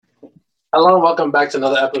Hello and welcome back to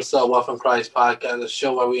another episode of Wealth in Christ Podcast, a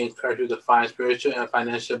show where we encourage you to find spiritual and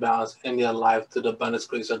financial balance in your life through the abundance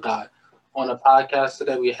grace of God. On the podcast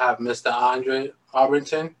today, we have Mr. Andre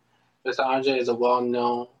Arbenton. Mr. Andre is a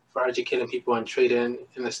well-known for educating people and trading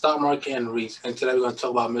in the stock market and REITs. And today we're going to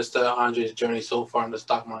talk about Mr. Andre's journey so far in the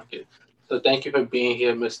stock market. So thank you for being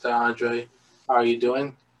here, Mr. Andre. How are you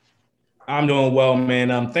doing? I'm doing well,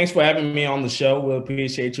 man. Thanks for having me on the show. We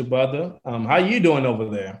appreciate you, brother. How you doing over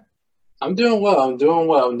there? I'm doing well. I'm doing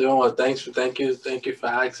well. Thank you for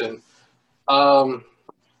asking. Um,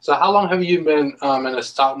 so how long have you been in the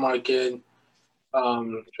stock market,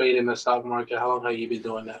 trading the stock market? How long have you been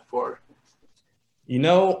doing that for? You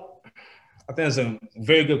know, I think that's a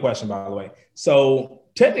very good question, by the way. So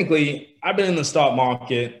technically, I've been in the stock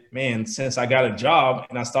market, man, since I got a job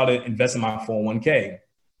and I started investing my 401k.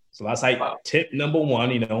 So that's like Wow. tip number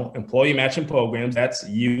one, employee matching programs. That's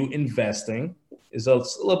you investing. It's a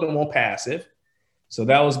little bit more passive. So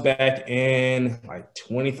that was back in like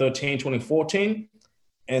 2013, 2014.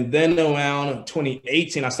 And then around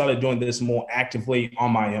 2018, I started doing this more actively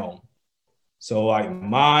on my own. So like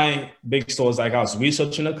my big story is like I was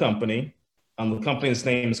researching a company. The company's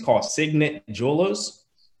name is called Signet Jewelers.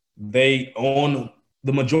 They own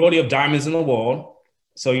the majority of diamonds in the world.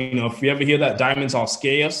 So, if you ever hear that diamonds are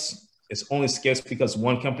scarce, it's only scarce because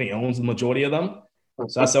one company owns the majority of them.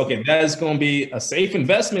 So I said, okay, that is going to be a safe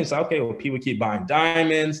investment. So, okay, well, people keep buying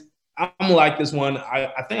diamonds. I'm like this one.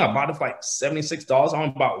 I think I bought it for like $76 on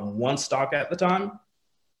about one stock at the time.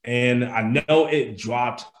 And I know it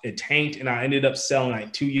dropped, it tanked, and I ended up selling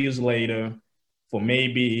like 2 years later for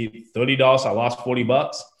maybe $30. I lost $40.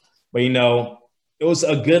 But, it was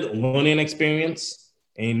a good learning experience.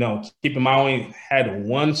 And, keep in mind, I only had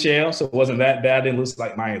one share, so it wasn't that bad. It looks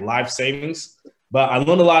like my life savings. But I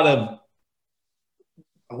learned a lot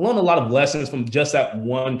of lessons from just that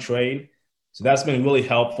one trade. So that's been really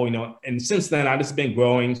helpful, And since then, I just been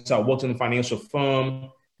growing. So I worked in a financial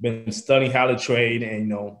firm, been studying how to trade,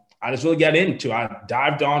 and I just really got into. I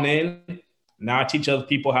dived on in. Now I teach other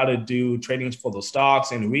people how to do trading for the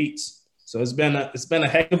stocks and REITs. So it's been a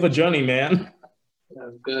heck of a journey, man.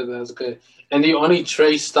 That's good. That's good. And do you only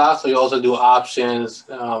trade stocks, or you also do options?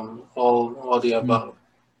 All the above.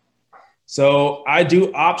 So I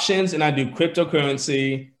do options and I do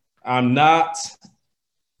cryptocurrency. I'm not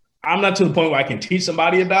I'm not to the point where I can teach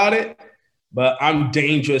somebody about it, but I'm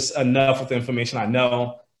dangerous enough with the information I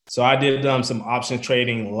know. So I did some options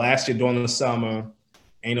trading last year during the summer.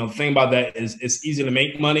 And the thing about that is it's easy to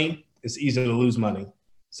make money. It's easy to lose money.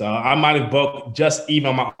 So I might have broke just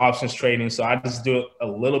even on my options trading. So I just do it a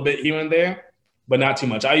little bit here and there, but not too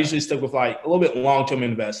much. I usually stick with like a little bit long-term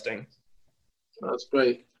investing. That's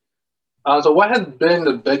great. So what has been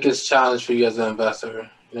the biggest challenge for you as an investor?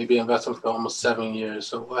 Maybe investing for almost 7 years.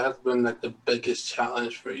 So what has been like the biggest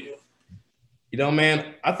challenge for you?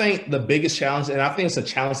 Man, I think the biggest challenge, and I think it's a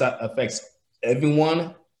challenge that affects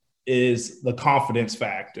everyone, is the confidence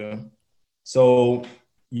factor. So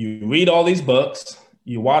you read all these books,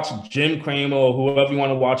 you watch Jim Cramer or whoever you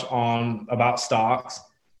want to watch on about stocks,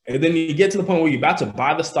 and then you get to the point where you're about to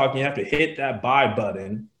buy the stock and you have to hit that buy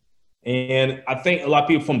button. And I think a lot of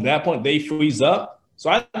people from that point, they freeze up. So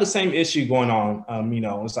I have the same issue going on.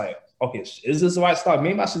 It's like, okay, is this the right stock?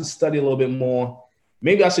 Maybe I should study a little bit more.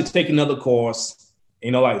 Maybe I should take another course.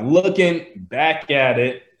 Like looking back at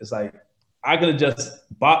it, it's like I could have just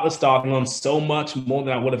bought the stock and learned so much more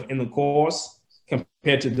than I would have in the course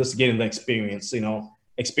compared to just getting the experience.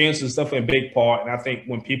 Experience is definitely a big part. And I think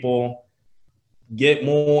when people get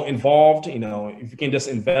more involved, if you can just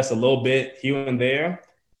invest a little bit here and there,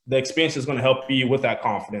 the experience is going to help you with that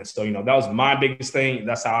confidence. So, that was my biggest thing.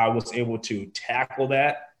 That's how I was able to tackle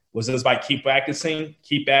that, was just by keep practicing,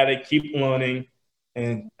 keep at it, keep learning,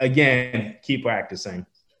 and again, keep practicing.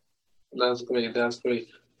 That's great. That's great.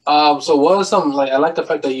 So what are some, like, I like the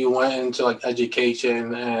fact that you went into like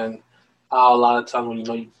education, and a lot of times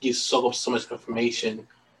when you soak up so much information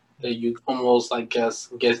that you almost, I guess,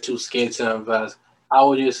 get too scared to invest. How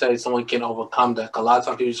would you say someone can overcome that? 'Cause a lot of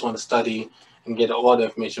times people just want to study and get all the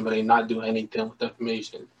information, but they not do anything with the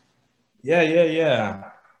information.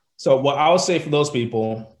 Yeah. So what I would say for those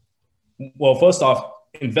people, well, first off,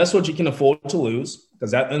 invest what you can afford to lose,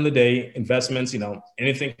 because at the end of the day, investments,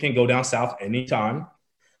 anything can go down south anytime.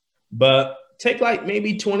 But take like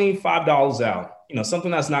maybe $25 out,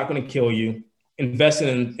 something that's not going to kill you, invest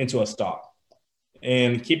into a stock.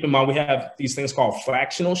 And keep in mind, we have these things called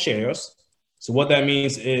fractional shares. So what that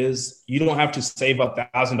means is you don't have to save up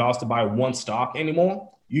 $1,000 to buy one stock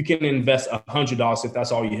anymore. You can invest $100 if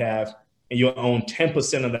that's all you have, and you'll own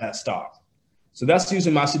 10% of that stock. So that's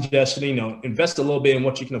usually my suggestion. Invest a little bit in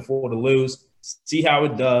what you can afford to lose, see how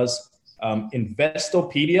it does.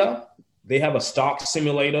 Investopedia, they have a stock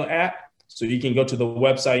simulator app. So you can go to the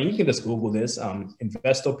website and you can just Google this,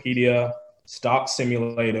 Investopedia stock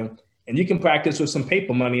simulator, and you can practice with some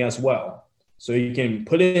paper money as well. So you can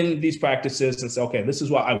put in these practices and say, okay, this is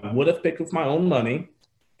what I would have picked with my own money,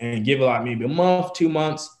 and give it like maybe a month, 2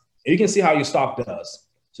 months, and you can see how your stock does.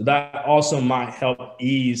 So that also might help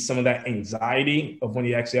ease some of that anxiety of when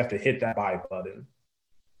you actually have to hit that buy button.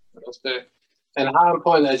 That's good. And how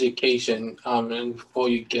important is education and before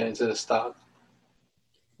you get into the stock?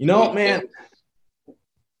 Man,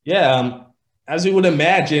 yeah, as you would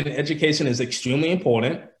imagine, education is extremely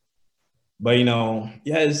important. But,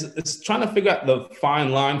 it's trying to figure out the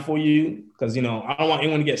fine line for you because, I don't want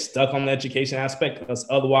anyone to get stuck on the education aspect because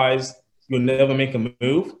otherwise you'll never make a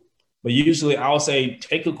move. But usually I'll say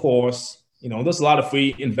take a course. There's a lot of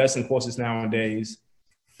free investing courses nowadays.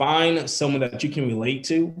 Find someone that you can relate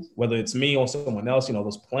to, whether it's me or someone else.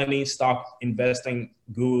 There's plenty stock investing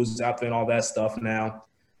gurus out there and all that stuff now.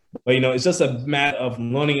 But, it's just a matter of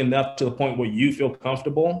learning enough to the point where you feel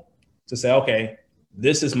comfortable to say, okay,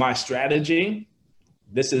 this is my strategy.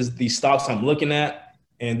 This is the stocks I'm looking at.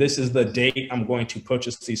 And this is the date I'm going to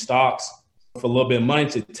purchase these stocks for a little bit of money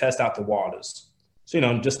to test out the waters. So,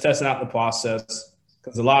 just testing out the process,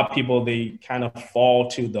 because a lot of people, they kind of fall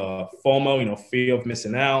to the FOMO, fear of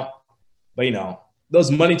missing out. But, there's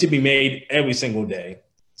money to be made every single day.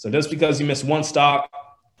 So just because you miss one stock,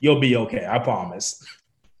 you'll be okay. I promise.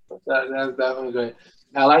 That's definitely great.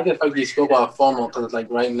 I like the fact you spoke about FOMO because, like,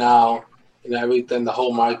 right now, everything, the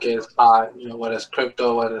whole market is hot, whether it's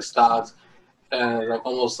crypto, whether it's stocks, and like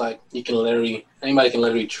almost like anybody can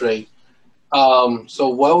literally trade. So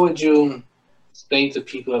what would you say to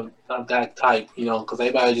people of that type, because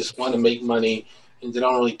everybody just want to make money and they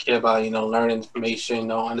don't really care about, learning information,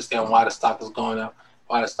 understand why the stock is going up,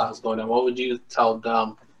 why the stock is going down. What would you tell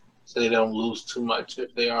them so they don't lose too much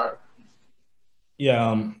if they are?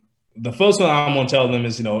 Yeah, the first one I'm going to tell them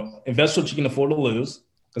is, invest what you can afford to lose.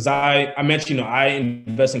 Because I mentioned, I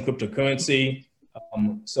invest in cryptocurrency.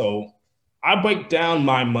 So I break down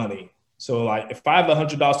my money. So like if I have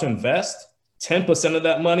 $100 to invest, 10% of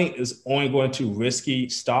that money is only going to risky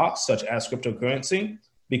stocks such as cryptocurrency,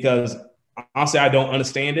 because honestly, I don't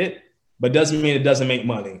understand it, but doesn't mean it doesn't make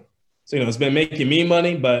money. So, it's been making me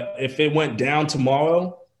money, but if it went down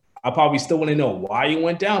tomorrow, I probably still want to know why it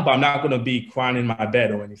went down, but I'm not going to be crying in my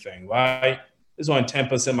bed or anything, right? It's only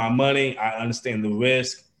 10% of my money. I understand the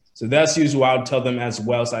risk. So that's usually what I would tell them as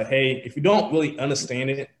well. It's like, hey, if you don't really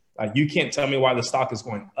understand it, like you can't tell me why the stock is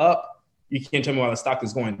going up. You can't tell me why the stock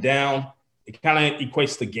is going down. It kind of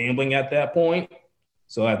equates to gambling at that point.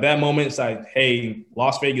 So at that moment, it's like, hey,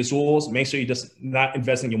 Las Vegas rules, make sure you're just not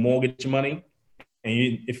investing your mortgage money.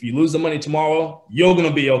 And if you lose the money tomorrow, you're going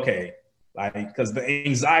to be okay. Like, because the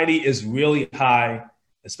anxiety is really high,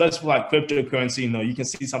 especially for like cryptocurrency. You can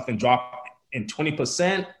see something drop in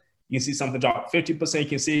 20%. You can see something drop 50%. You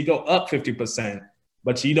can see it go up 50%.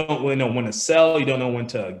 But you don't really know when to sell. You don't know when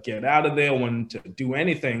to get out of there, when to do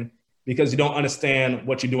anything, because you don't understand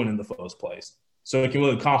what you're doing in the first place. So it can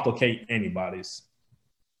really complicate anybody's.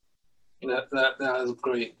 That is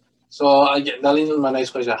great. So that leads to my next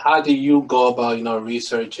question. How do you go about,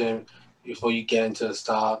 researching before you get into a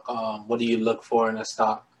stock? What do you look for in a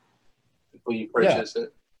stock before you purchase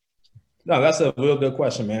it? No, that's a real good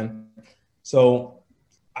question, man. So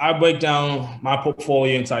I break down my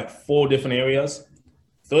portfolio into like 4 different areas.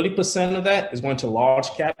 30% of that is going to large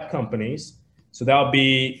cap companies. So that'll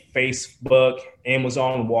be Facebook,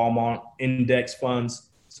 Amazon, Walmart, index funds.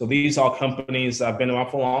 So these are companies that have been around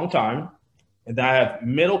for a long time. And then I have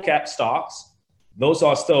middle cap stocks. Those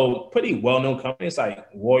are still pretty well-known companies like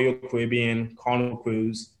Royal Caribbean, Carnival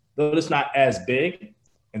Cruise. They're just not as big.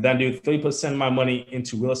 And then I do 3% of my money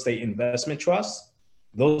into real estate investment trusts.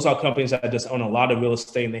 Those are companies that just own a lot of real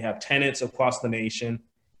estate and they have tenants across the nation.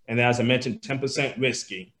 And then, as I mentioned, 10%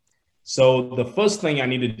 risky. So the first thing I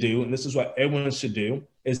need to do, and this is what everyone should do,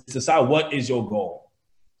 is decide what is your goal.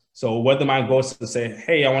 So whether my goal is to say,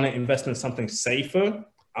 hey, I want to invest in something safer,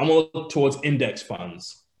 I'm going to look towards index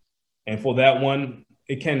funds. And for that one,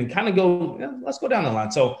 it can kind of go, let's go down the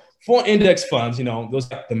line. So for index funds,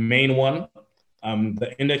 those are the main one.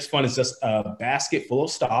 The index fund is just a basket full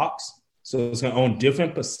of stocks. So it's going to own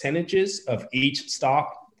different percentages of each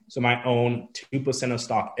stock. So it might own 2% of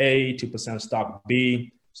stock A, 2% of stock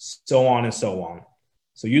B, so on and so on.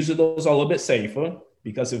 So usually those are a little bit safer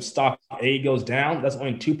because if stock A goes down, that's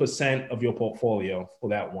only 2% of your portfolio for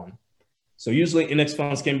that one. So usually index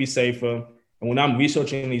funds can be safer. And when I'm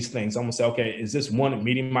researching these things, I'm going to say, okay, is this one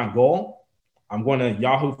meeting my goal? I'm going to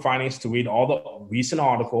Yahoo Finance to read all the recent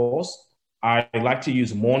articles. I like to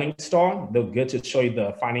use Morningstar. They're good to show you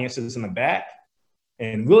the finances in the back.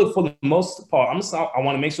 And really, for the most part, I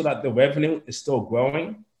want to make sure that the revenue is still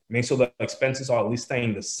growing, make sure the expenses are at least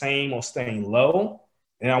staying the same or staying low.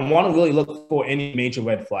 And I want to really look for any major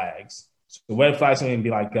red flags. So the red flags are going to be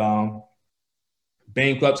like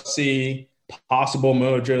bankruptcy, possible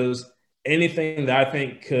mergers, anything that I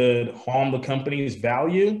think could harm the company's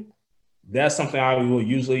value. That's something I will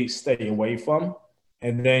usually stay away from.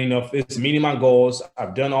 And then, if it's meeting my goals,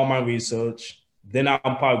 I've done all my research, then I'll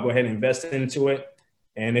probably go ahead and invest into it.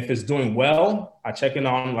 And if it's doing well, I check in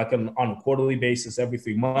on on a quarterly basis every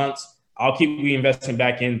 3 months. I'll keep reinvesting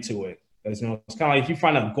back into it. Because, it's kind of like if you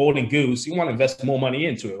find a golden goose, you want to invest more money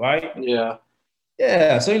into it, right? Yeah.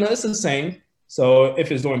 Yeah. So, it's the same. So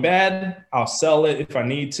if it's doing bad, I'll sell it if I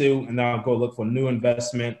need to, and then I'll go look for new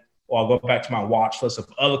investment, or I'll go back to my watch list of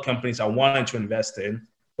other companies I wanted to invest in,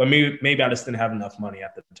 but maybe I just didn't have enough money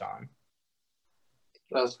at the time.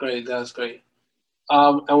 That's great. That's great.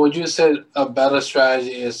 And would you say a better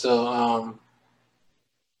strategy is to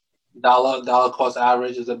dollar cost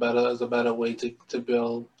average is a better way to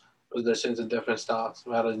build positions in different stocks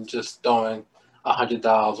rather than just throwing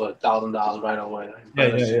 $100 or $1,000 right away?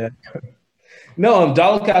 Yeah. No,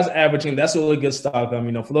 dollar cost averaging, that's a really good stock.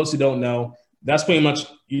 For those who don't know, that's pretty much,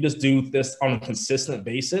 you just do this on a consistent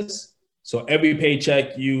basis. So every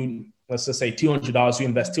paycheck, let's just say $200, you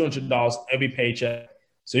invest $200 every paycheck.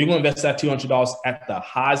 So you're going to invest that $200 at the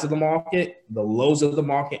highs of the market, the lows of the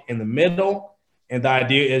market, in the middle. And the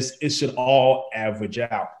idea is it should all average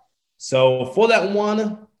out. So for that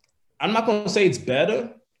one, I'm not going to say it's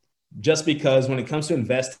better, just because when it comes to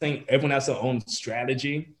investing, everyone has their own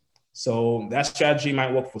strategy. So that strategy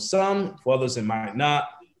might work for some, for others it might not.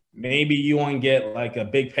 Maybe you want to get like a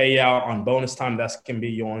big payout on bonus time. That can be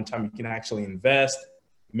your only time you can actually invest.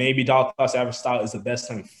 Maybe dollar cost average style is the best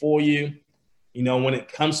thing for you. When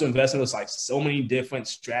it comes to investing, there's like so many different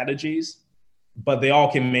strategies, but they all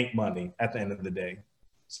can make money at the end of the day.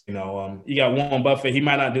 So, you got Warren Buffett. He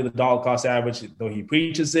might not do the dollar cost average, though he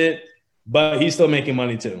preaches it, but he's still making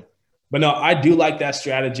money too. But no, I do like that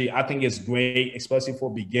strategy. I think it's great, especially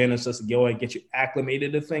for beginners, just to go and get you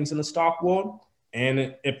acclimated to things in the stock world. And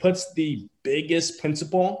it puts the biggest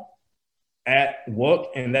principle at work,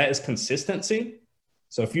 and that is consistency.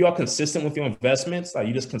 So if you are consistent with your investments, like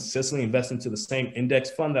you just consistently invest into the same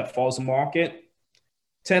index fund that follows the market,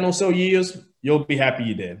 10 or so years, you'll be happy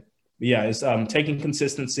you did. But yeah, it's taking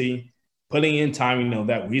consistency, putting in time,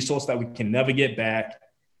 that resource that we can never get back,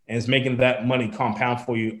 and it's making that money compound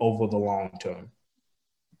for you over the long term.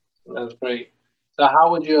 That's great. So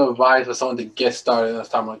how would you advise for someone to get started in the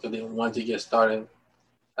stock market? They want to get started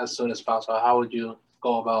as soon as possible. How would you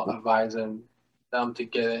go about advising them to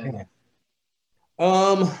get in?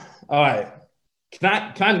 All right.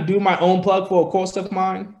 Can I do my own plug for a course of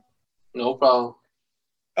mine? No problem.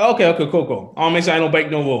 Okay, cool. I'll make sure I don't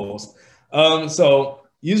break no rules. So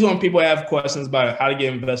usually when people have questions about how to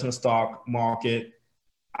get invested in the stock market,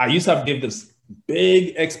 I used to have to give this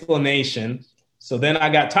big explanation. So then I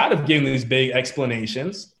got tired of giving these big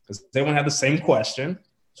explanations because everyone had the same question.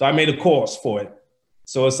 So I made a course for it.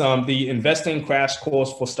 So it's the Investing Crash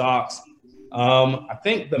Course for Stocks. I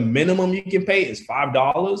think the minimum you can pay is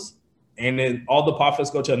 $5, and then all the profits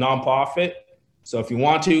go to a nonprofit. So if you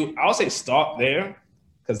want to, I'll say start there,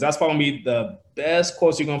 because that's probably the best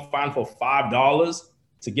course you're going to find for $5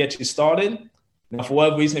 to get you started. Now, for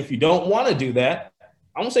whatever reason, if you don't want to do that,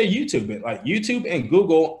 I'm going to say YouTube it. Like YouTube and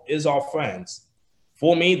Google is our friends.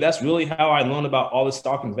 For me, that's really how I learned about all this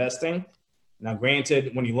stock investing. Now,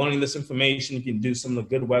 granted, when you're learning this information, you can do some of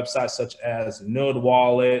the good websites such as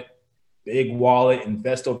NerdWallet, Big Wallet,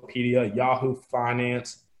 Investopedia, Yahoo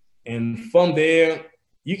Finance. And from there,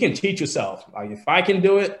 you can teach yourself. Like if I can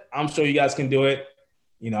do it, I'm sure you guys can do it.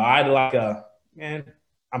 I had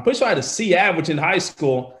I'm pretty sure I had a C average in high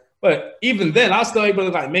school, but even then I was still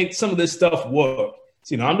able to make some of this stuff work.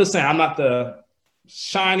 So, I'm just saying I'm not the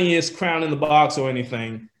shiniest crown in the box or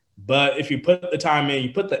anything, but if you put the time in,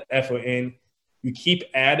 you put the effort in, you keep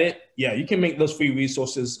at it, yeah, you can make those free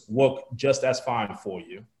resources work just as fine for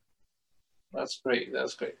you. That's great.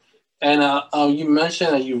 And you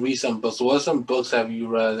mentioned that you read some books. What some books have you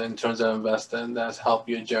read in terms of investing that's helped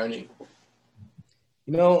your journey?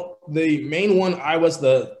 The main one I was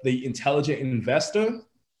the Intelligent Investor.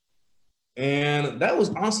 And that was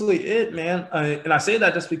honestly it, man. And I say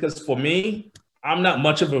that just because for me, I'm not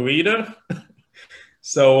much of a reader.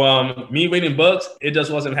 So me reading books, it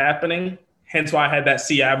just wasn't happening. Hence why I had that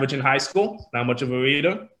C average in high school, not much of a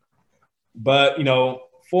reader. But,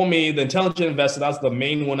 for me, The Intelligent Investor, that's the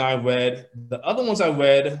main one I read. The other ones I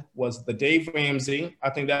read was the Dave Ramsey. I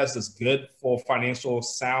think that's just good for financial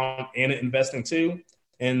sound and investing too.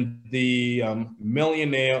 And the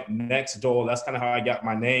Millionaire Next Door, that's kind of how I got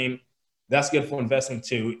my name. That's good for investing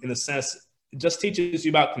too, in a sense. It just teaches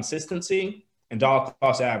you about consistency and dollar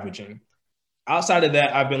cost averaging. Outside of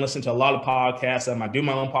that, I've been listening to a lot of podcasts. I do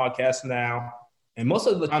my own podcast now. And most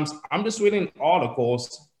of the times, I'm just reading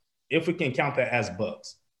articles, if we can count that as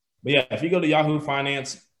books. But yeah, if you go to Yahoo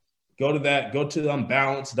Finance, go to that, go to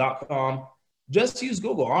balance.com. Just use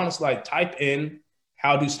Google. Honestly, like type in,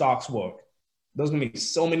 how do stocks work? There's going to be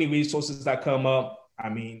so many resources that come up. I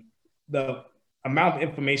mean, the amount of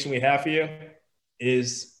information we have here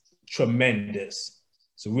is tremendous.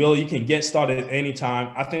 So really, you can get started at any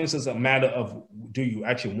time. I think this is a matter of, do you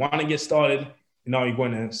actually want to get started, and are you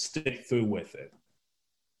going to stick through with it?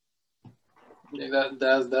 Yeah,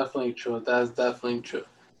 that's definitely true. That's definitely true.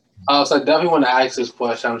 So I definitely want to ask this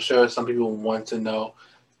question. I'm sure some people want to know,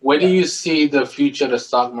 where do you see the future of the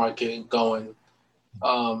stock market going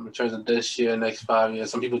in terms of this year, next 5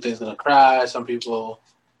 years? Some people think it's going to crash. Some people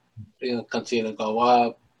think it'll continue to go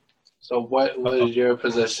up. So what is your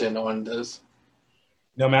position on this?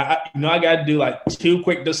 No, man, I got to do like 2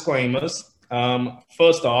 quick disclaimers.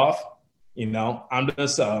 First off, I'm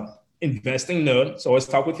just investing nerd. So let's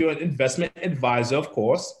talk with your investment advisor, of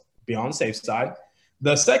course, be on the safe side.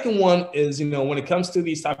 The second one is, when it comes to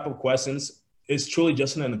these type of questions, it's truly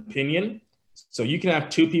just an opinion. So you can have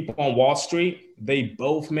 2 people on Wall Street. They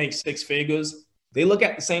both make 6 figures. They look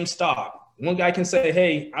at the same stock. One guy can say,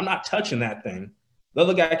 hey, I'm not touching that thing. The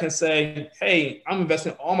other guy can say, hey, I'm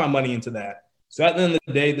investing all my money into that. So at the end of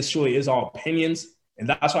the day, this really is all opinions. And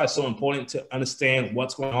that's why it's so important to understand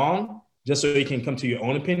what's going on, just so you can come to your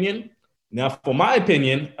own opinion. Now, for my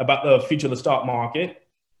opinion about the future of the stock market,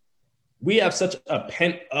 we have such a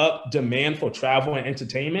pent-up demand for travel and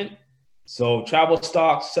entertainment. So travel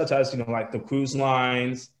stocks such as, like the cruise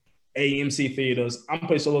lines, AMC theaters, I'm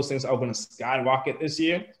pretty sure those things are going to skyrocket this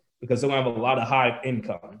year because they're going to have a lot of high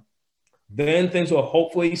income. Then things will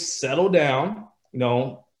hopefully settle down,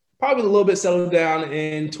 probably a little bit settled down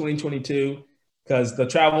in 2022 because the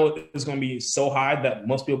travel is going to be so high that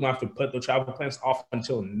most people are going to have to put the travel plans off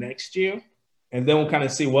until next year. And then we'll kind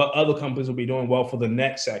of see what other companies will be doing well for the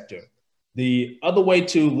next sector. The other way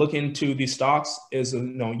to look into these stocks is,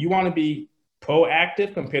 you want to be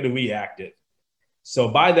proactive compared to reactive. So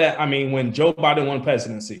by that, I mean, when Joe Biden won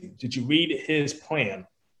presidency, did you read his plan?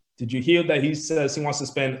 Did you hear that he says he wants to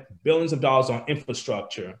spend billions of dollars on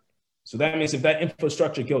infrastructure? So that means if that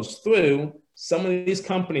infrastructure goes through, some of these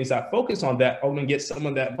companies that focus on that are going to get some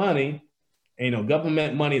of that money. And,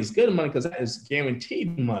 government money is good money because that is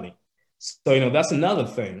guaranteed money. So, that's another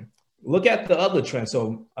thing. Look at the other trends.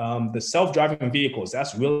 So the self-driving vehicles,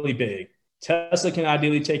 that's really big. Tesla can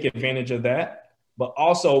ideally take advantage of that. But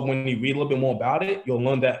also when you read a little bit more about it, you'll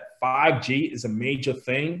learn that 5G is a major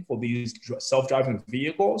thing for these self-driving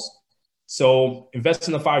vehicles. So invest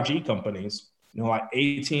in the 5G companies, like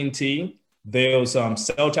AT&T, there's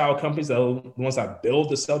cell tower companies, that are the ones that build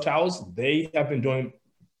the cell towers. They have been doing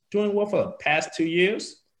well for the past 2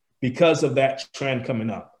 years because of that trend coming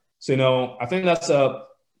up. So, I think that's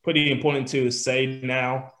pretty important to say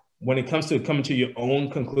now. When it comes to coming to your own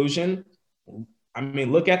conclusion, I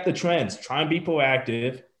mean, look at the trends. Try and be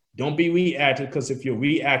proactive. Don't be reactive, because if you're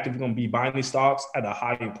reactive, you're going to be buying these stocks at a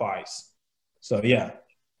higher price. So, yeah,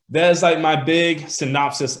 that's like my big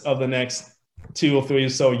synopsis of the next 2 or 3 or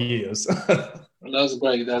so years. That's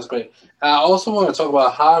great. That's great. I also want to talk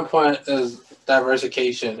about how important is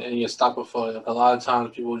diversification in your stock portfolio. A lot of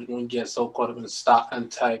times people get so caught up in stock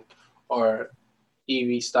and tech or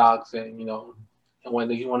EV stocks, and and when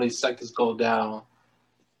these sectors go down,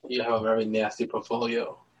 you have a very nasty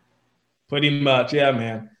portfolio. Pretty much, yeah,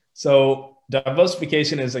 man. So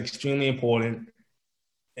diversification is extremely important,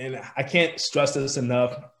 and I can't stress this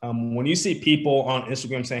enough. When you see people on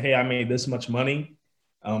Instagram saying, "Hey, I made this much money,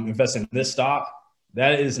 invest in this stock,"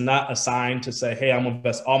 that is not a sign to say, "Hey, I'm gonna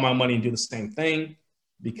invest all my money and do the same thing,"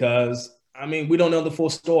 because we don't know the full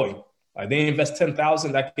story. Like they invest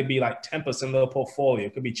 10,000, that could be like 10% of the portfolio.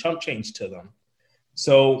 It could be chump change to them.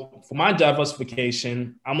 So for my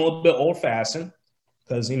diversification, I'm a little bit old fashioned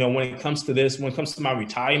because, when it comes to my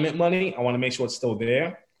retirement money, I want to make sure it's still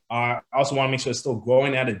there. I also want to make sure it's still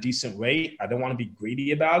growing at a decent rate. I don't want to be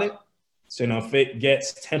greedy about it. So, if it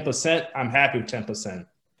gets 10%, I'm happy with 10%.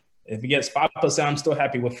 If it gets 5%, I'm still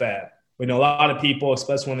happy with that. But, a lot of people,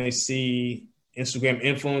 especially when they see Instagram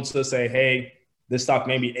influencers say, hey, this stock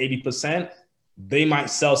may be 80%, they might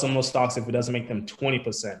sell some of those stocks if it doesn't make them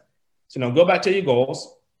 20%. So, go back to your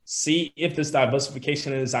goals. see if this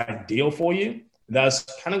diversification is ideal for you. That's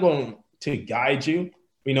kind of going to guide you.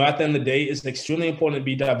 At the end of the day, it's extremely important to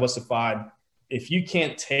be diversified. If you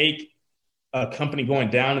can't take a company going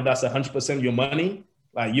down, if that's 100% of your money,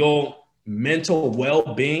 like your mental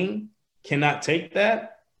well-being cannot take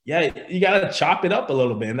that, you got to chop it up a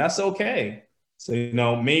little bit, and that's okay. So,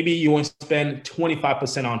 maybe you want to spend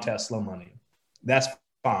 25% on Tesla money. That's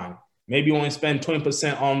fine. Maybe you only spend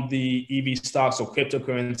 20% on the EV stocks or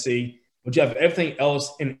cryptocurrency, but you have everything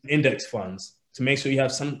else in index funds to make sure you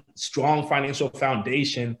have some strong financial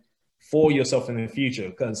foundation for yourself in the future.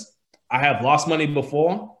 Because I have lost money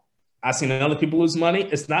before. I've seen other people lose money.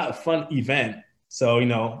 It's not a fun event.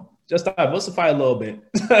 So, just diversify a little bit.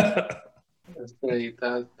 That's great.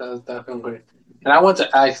 That's definitely great. And I want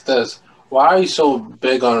to ask this. Why are you so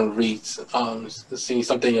big on REITs? Seeing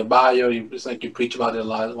something in your bio, it's like you preach about it a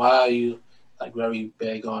lot. Why are you like very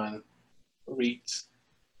big on REITs?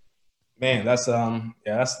 Man, that's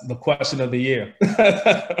the question of the year.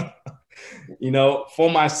 For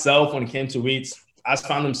myself, when it came to REITs, I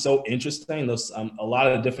found them so interesting. There's a lot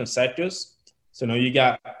of different sectors. So you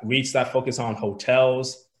got REITs that focus on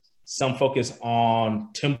hotels, some focus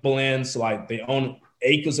on timberlands, like they own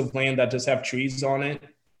acres of land that just have trees on it.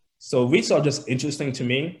 So REITs are just interesting to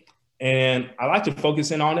me. And I like to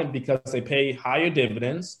focus in on it because they pay higher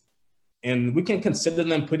dividends. And we can consider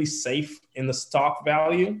them pretty safe in the stock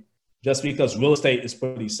value just because real estate is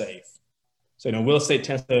pretty safe. So, real estate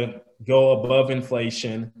tends to go above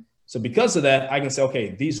inflation. So because of that, I can say,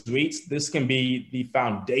 okay, these REITs, this can be the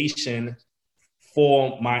foundation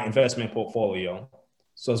for my investment portfolio.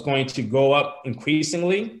 So it's going to go up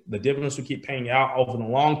increasingly. The dividends will keep paying out over the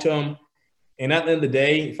long term. And at the end of the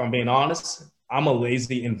day, if I'm being honest, I'm a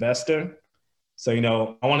lazy investor. So,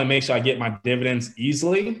 I want to make sure I get my dividends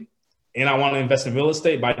easily, and I want to invest in real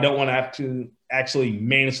estate, but I don't want to have to actually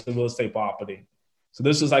manage the real estate property. So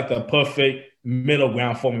this was like the perfect middle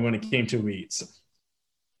ground for me when it came to REITs.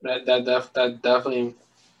 That definitely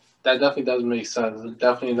does make sense.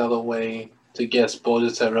 Definitely another way to get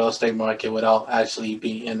exposure to the real estate market without actually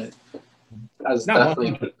being in it. That's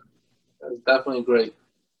definitely great.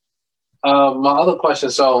 My other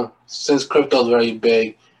question. So since crypto is very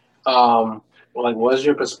big, what's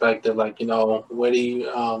your perspective? Where do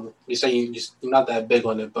you, you say you're not that big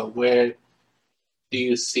on it, but where do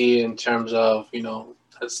you see in terms of,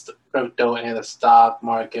 crypto and the stock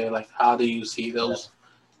market? Like, how do you see those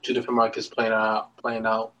two different markets playing out?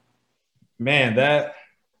 Man, that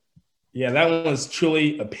one was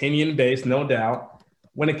truly opinion based, no doubt.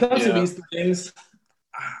 When it comes to these things,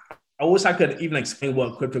 I wish I could even explain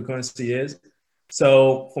what cryptocurrency is.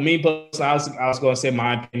 So for me, I was going to say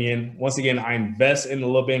my opinion. Once again, I invest in a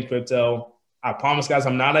little bit in crypto. I promise, guys,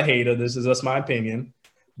 I'm not a hater. This is just my opinion.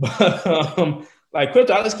 But like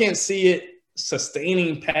crypto, I just can't see it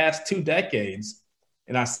sustaining past 2 decades.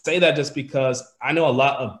 And I say that just because I know a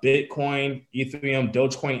lot of Bitcoin, Ethereum,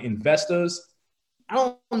 Dogecoin investors. I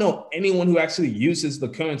don't know anyone who actually uses the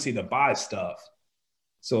currency to buy stuff.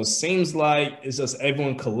 So it seems like it's just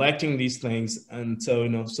everyone collecting these things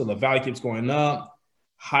until, so the value keeps going up,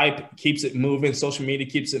 hype keeps it moving, social media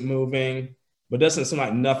keeps it moving, but it doesn't seem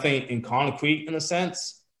like nothing in concrete in a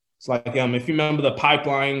sense. It's like, if you remember the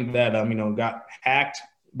pipeline that, got hacked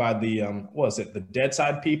by the, the Dead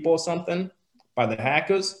Side people or something, by the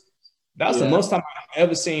hackers. That's the most time I've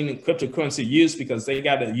ever seen cryptocurrency used because they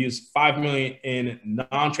got to use $5 million in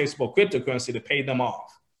non-traceable cryptocurrency to pay them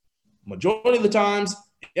off. Majority of the times,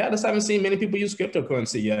 I just haven't seen many people use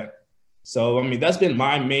cryptocurrency yet. So, that's been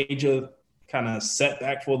my major kind of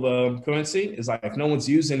setback for the currency is like, if no one's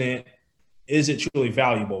using it, is it truly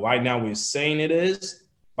valuable? Right now, we're saying it is,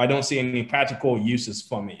 but I don't see any practical uses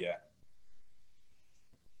from it yet.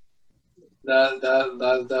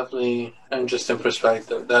 That's definitely interesting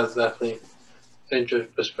perspective. That's definitely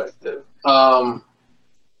interesting perspective.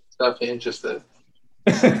 Definitely interesting.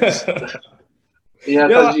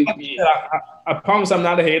 I promise I'm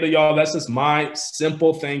not a hater, y'all. That's just my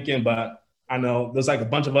simple thinking, but I know there's like a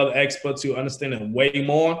bunch of other experts who understand it way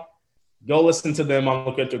more. Go listen to them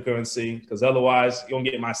on cryptocurrency, because otherwise you'll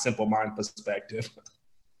get my simple mind perspective.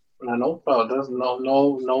 No problem. There's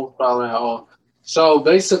no problem at all. So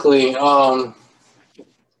basically,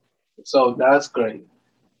 so that's great.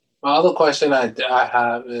 My other question I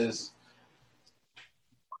have is,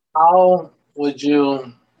 how would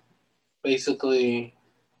you basically,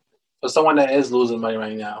 for someone that is losing money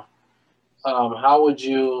right now, how would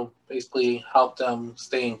you basically help them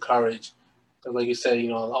stay encouraged? Because like you said,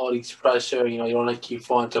 all these pressure, you don't want to keep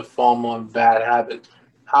falling to FOMO and bad habits.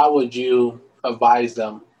 How would you advise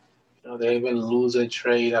them? They've been losing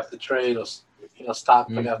trade after trade, or stock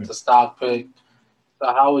pick after stock pick. So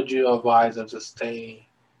how would you advise them to stay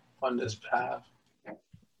on this path?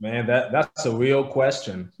 Man, that's a real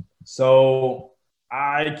question. So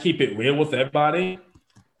I keep it real with everybody.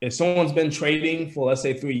 If someone's been trading for, let's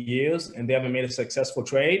say, 3 years and they haven't made a successful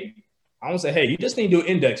trade, I want to say, hey, you just need to do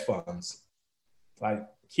index funds. Like,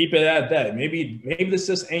 keep it at that. Maybe this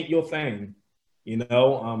just ain't your thing.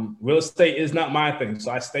 Real estate is not my thing, so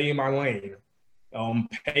I stay in my lane.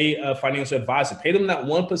 Pay a financial advisor. Pay them that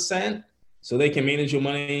 1% so they can manage your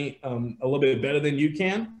money a little bit better than you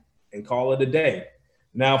can, and call it a day.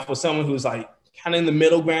 Now, for someone who's like kind of in the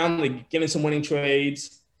middle ground, like getting some winning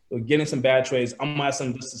trades or getting some bad trades, I'm gonna ask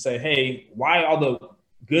them just to say, hey, why are the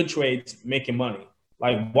good trades making money?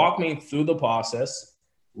 Like, walk me through the process.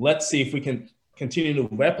 Let's see if we can continue to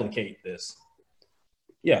replicate this.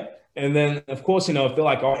 Yeah. And then, of course, if they're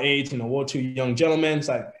like our age, we're two young gentlemen, it's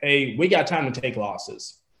like, hey, we got time to take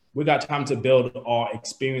losses. We got time to build our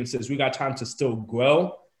experiences. We got time to still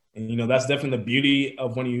grow. And, that's definitely the beauty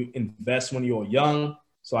of when you invest when you're young.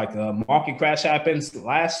 So like a market crash happens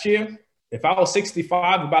last year. If I was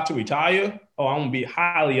 65 about to retire, I'm going to be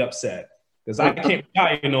highly upset because I can't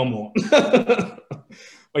retire no more.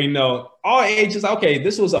 But, our age is, okay,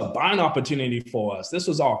 this was a buying opportunity for us. This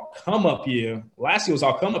was our come up year. Last year was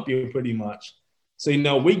our come up year pretty much. So,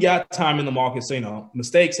 we got time in the market. So,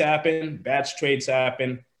 mistakes happen, bad trades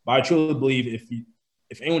happen. But I truly believe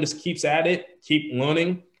if anyone just keeps at it, keep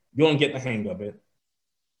learning, you're going to get the hang of it.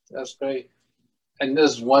 That's great. And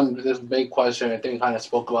this big question, I think I kind of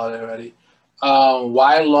spoke about it already.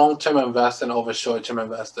 Why long-term investing over short-term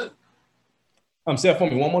investing? Say that for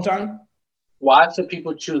me one more time. Why should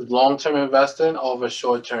people choose long-term investing over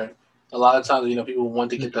short-term? A lot of times, people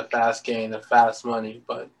want to get the fast gain, the fast money,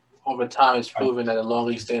 but over time, it's proven that the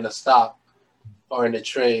longer you stay in the stock or in the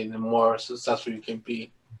trade, the more successful you can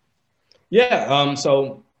be. Yeah.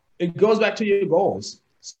 So it goes back to your goals.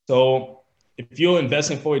 So if you're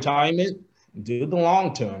investing for retirement, do the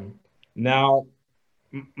long term. Now,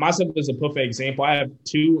 myself is a perfect example. I have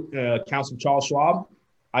 2 accounts with Charles Schwab.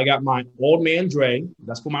 I got my old man Dre,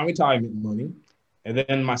 that's for my retirement money. And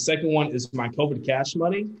then my second one is my COVID cash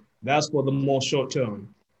money. That's for the more short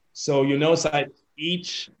term. So you notice that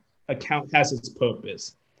each account has its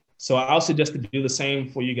purpose. So I also suggest to do the same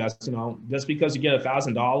for you guys. Just because you get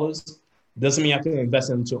 $1,000 doesn't mean you have to invest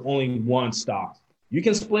into only one stock. You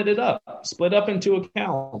can split it up into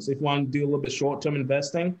accounts if you want to do a little bit short-term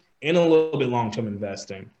investing and a little bit long-term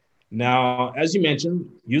investing. Now, as you mentioned,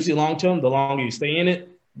 usually long-term, the longer you stay in it,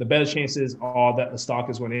 the better chances are that the stock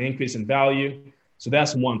is going to increase in value. So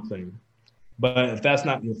that's one thing. But if that's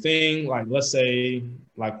not your thing, like let's say,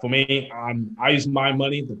 like for me, I use my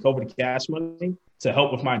money, the COVID cash money, to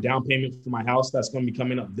help with my down payment for my house that's going to be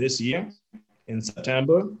coming up this year in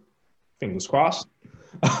September. Fingers crossed.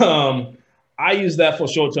 I use that for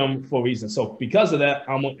short-term for a reason. So because of that,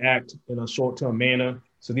 I'm going to act in a short-term manner.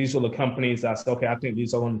 So these are the companies that I said, okay, I think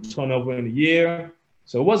these are going to turn over in a year.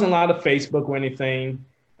 So it wasn't a lot of Facebook or anything.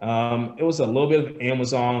 It was a little bit of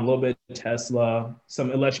Amazon, a little bit of Tesla,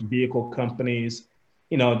 some electric vehicle companies,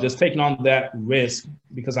 just taking on that risk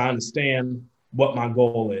because I understand what my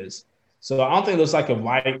goal is. So I don't think there's like a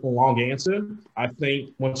right or wrong answer. I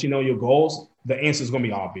think once you know your goals, the answer is going to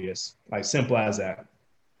be obvious, like simple as that.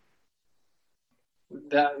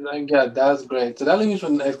 That's great. So that leads me to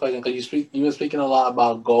the next question because you've been speaking a lot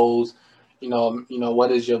about goals.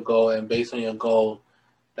 What is your goal, and based on your goal,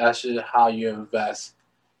 that's just how you invest.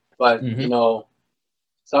 But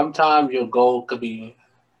sometimes your goal could be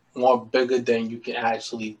more bigger than you can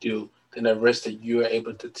actually do, than the risk that you are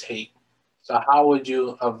able to take. So how would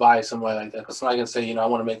you advise somebody like that? Because somebody can say, I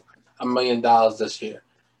want to make $1 million this year,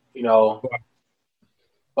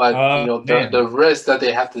 but the risk that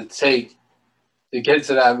they have to take to get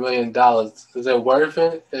to that $1 million, is it worth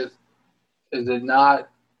it? Is it not?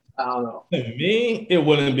 I don't know. To me, it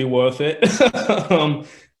wouldn't be worth it.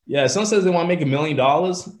 Yeah, someone says they want to make $1 million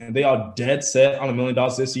and they are dead set on $1 million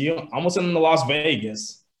this year. I'm gonna send them to Las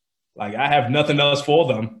Vegas. Like, I have nothing else for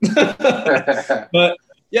them. But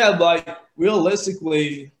yeah, like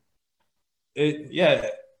realistically,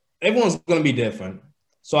 everyone's gonna be different.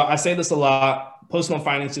 So I say this a lot. Personal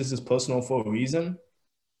finances is personal for a reason.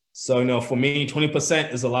 So, for me,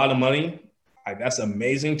 20% is a lot of money. Like, that's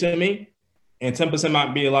amazing to me. And 10%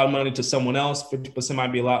 might be a lot of money to someone else. 50%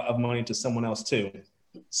 might be a lot of money to someone else too.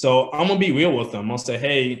 So I'm going to be real with them. I'm going to say,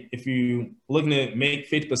 hey, if you're looking to make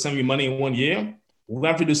 50% of your money in 1 year, we'll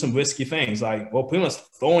have to do some risky things. Like, well, pretty much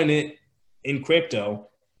throwing it in crypto.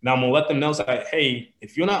 Now I'm going to let them know, like, hey,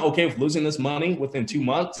 if you're not okay with losing this money within 2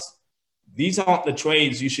 months, these aren't the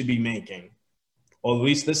trades you should be making. or at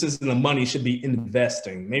least this isn't the money you should be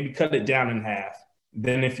investing. Maybe cut it down in half.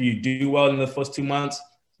 Then if you do well in the first 2 months,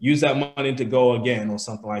 use that money to go again or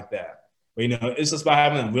something like that. But, it's just about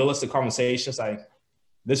having a realistic conversations like,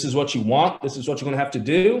 this is what you want. This is what you're going to have to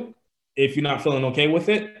do. If you're not feeling okay with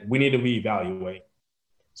it, we need to reevaluate.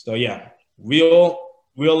 So, yeah,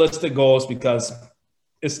 realistic goals, because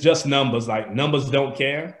it's just numbers. Like, numbers don't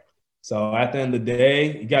care. So at the end of the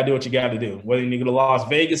day, you got to do what you got to do. Whether you go to Las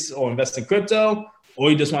Vegas or invest in crypto, or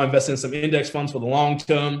you just want to invest in some index funds for the long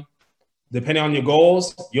term, depending on your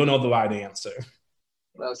goals, you'll know the right answer.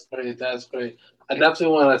 That's great. That's great. I definitely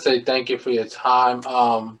want to say thank you for your time.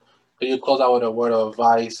 Could you close out with a word of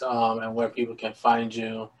advice and where people can find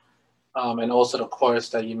you, and also the course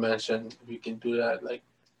that you mentioned, if you can do that?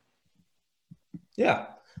 Yeah.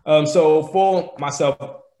 So for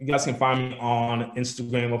myself, you guys can find me on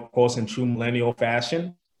Instagram, of course, in true millennial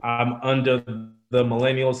fashion. I'm under the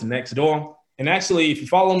Millennials Next Door. And actually, if you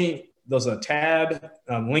follow me, there's a tab,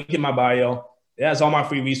 link in my bio. It has all my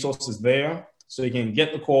free resources there. So you can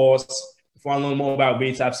get the course. If you want to learn more about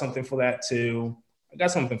REITs, I have something for that too. I got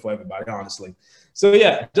something for everybody, honestly. So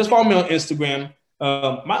yeah, just follow me on Instagram.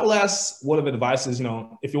 My last word of advice is,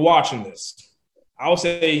 if you're watching this, I would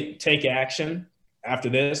say take action after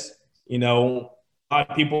this. A lot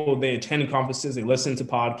of people, they attend conferences, they listen to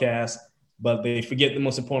podcasts, but they forget the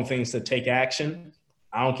most important thing is to take action.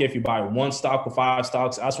 I don't care if you buy 1 stock or 5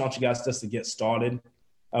 stocks. I just want you guys just to get started.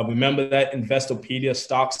 Remember that Investopedia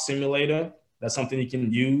stock simulator. That's something you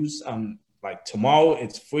can use. Like tomorrow,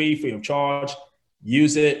 it's free of charge.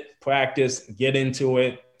 Use it, practice, get into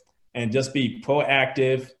it, and just be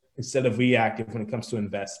proactive instead of reactive when it comes to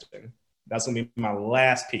investing. That's going to be my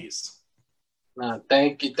last piece.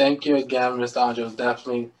 Thank you again, Mr. Andre. It was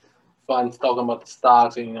definitely fun talking about the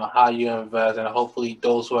stocks and how you invest, and hopefully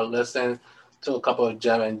those who are listening to a couple of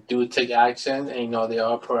gems and do take action, and they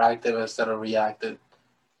are proactive instead of reactive.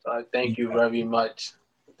 So I thank you very much.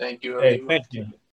 Thank you very much. Thank you.